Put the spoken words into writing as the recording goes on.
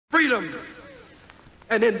freedom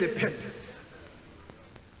and independence.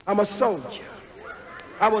 I'm a soldier.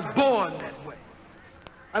 I was born that way.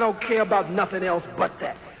 I don't care about nothing else but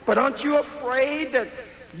that. But aren't you afraid that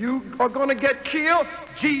you are going to get killed?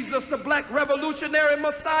 Jesus, the black revolutionary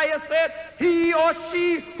Messiah, said, he or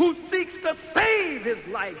she who seeks to save his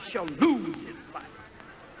life shall lose his life.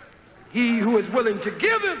 He who is willing to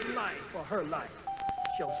give his life for her life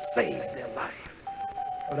shall save their life.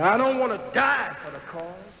 But I don't want to die for the cause.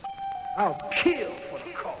 I'll kill for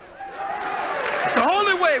the cause. It's the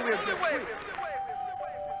only way we'll get free.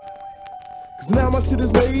 Cause now my shit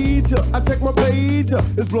is major. I check my pager.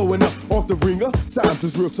 It's blowing up off the ringer. Times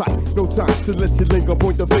is real tight. No time to let you linger.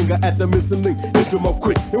 Point the finger at the missing link. Hit them up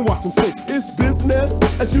quick and watch them sink. It's business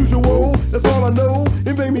as usual. That's all I know.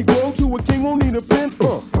 It made me grow to a king. Won't need a pen.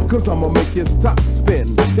 Cause I'ma make your stop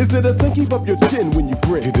spin. Is it a sin? Keep up your chin when you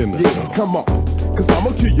grin. Get in the zone. Come on. Cause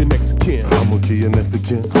I'ma kill your next kin. I'ma kill your next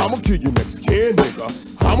kin. I'ma kill your next kin,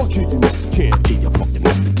 nigga. I'ma kill your next kin. I kill your fucking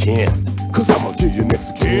next kin. Cause I'ma kill your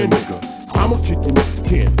next kin, nigga. I'ma kill your next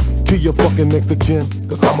kin. Kill your fucking next of kin.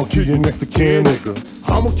 Cause I'ma kill your next of kin,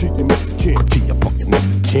 nigga. I'ma kill your next of kin. Kill your fucking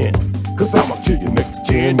next of kin. Cause I'ma kill your next of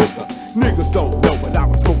kin, nigga. Niggas don't know when I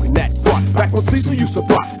was smoking that pot. Back when Cecil used to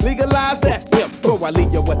pot. Legalize that hemp, so I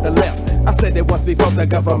leave you with the left. I said it was before the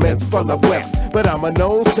government's full of webs. But I'm a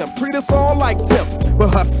known simp. Treat us all like temps. But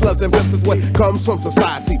hustlers and pimps is what comes from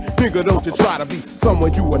society. Nigga, don't you try to be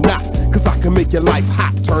someone you are not. Cause I can make your life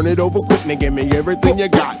hot. Turn it over quick and give me everything you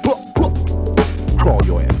got. Crawl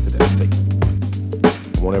your ass to that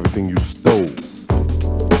safe. I want everything you stole.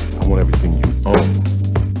 I want everything you own.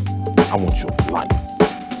 I want your life.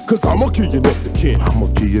 Cause I'ma kill your next of kin. I'ma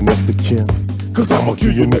kill your next of kin. Cause I'ma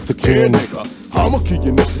kill your next of kin, nigga. I'ma kill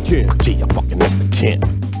your next of kin. I kill your fucking next of kin.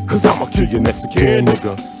 Cause I'ma kill your next of kin,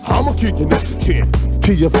 nigga. I'ma kill your next of kin.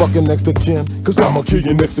 Kill your fucking next of kin. Cause I'ma kill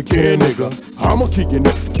your next of kin, nigga. I'ma kill your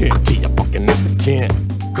next of kin. I kill your fucking next of kin.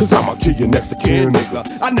 Cause I'ma kill your next of kin,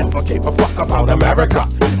 nigga. I never gave a fuck about America.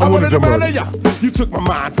 I wanted to murder ya. You took my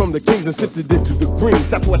mind from the kings and shifted it to the greens.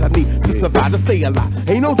 That's what I need to survive, to stay alive.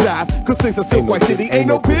 Ain't no jive, cause things are still quite shitty. Ain't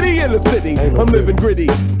no pity in the city. I'm living gritty,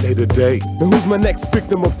 day to day. And who's my next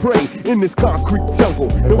victim of prey in this concrete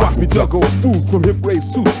jungle? And watch me juggle food from hip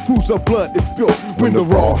raised to whose of blood is spilled. When the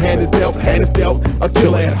raw hand is dealt, a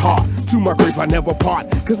killer at heart. To my grave I never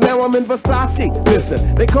part, cause now I'm in Versace.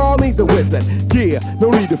 Listen, they call me the wizard. Yeah,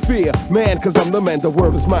 no need to fear, man, cause I'm the man, the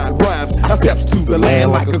word is mine. Rhymes, I steps to the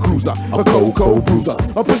land like a cruiser, a cold bruiser.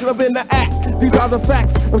 I'm pushing up in the act, these are the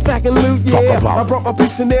facts. I'm stacking loot, yeah. I brought my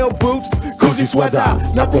peach Chanel boots, Gucci sweater,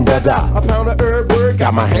 nothing better. A pound of herb word,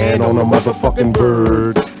 got my hand on a motherfucking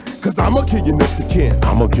bird. Cause I'ma kill your next of kin.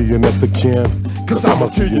 I'ma kill your next of kin. Cause I'ma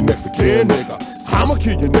kill your next of kin, nigga. I'ma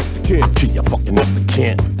kill your next of kin. I kill your fucking next of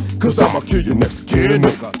kin. Cause I'ma kill your next of kin,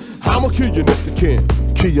 nigga. I'ma kill your next of kin.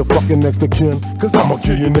 Kill your fucking next of kin. Cause I'ma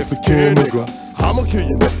kill your next of kin, nigga. I'ma kill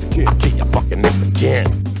your next of kin. I kill your fucking next of kin.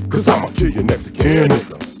 Cause I'ma kill your next of kin,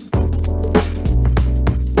 nigga.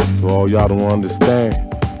 So all y'all don't understand,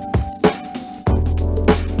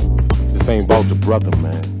 this ain't about the brother,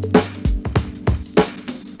 man.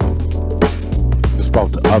 This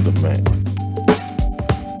about the other man.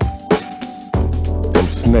 Them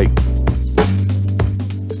snakes.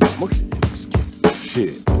 I'ma kill your next of kin.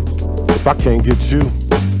 Shit. If I can't get you,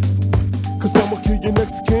 cause I'ma kill your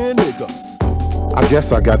next of kin, nigga. I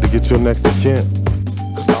guess I got to get your next of kin.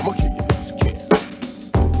 Cause I'ma kill your next of kin.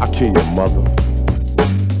 I kill your mother,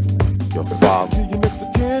 your father. Kill your next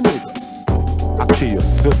of kin, nigga. I kill your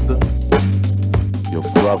sister, your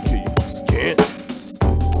brother. Kill your next of kin.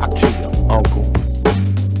 I kill your uncle,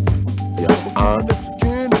 your aunt. I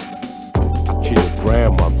kill your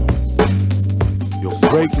grandmother, your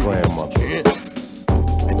great grandmother.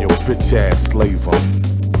 And your bitch ass slave on.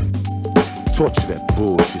 Torture that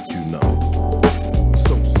bullshit, you know.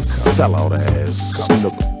 So sell out ass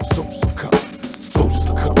snooker. So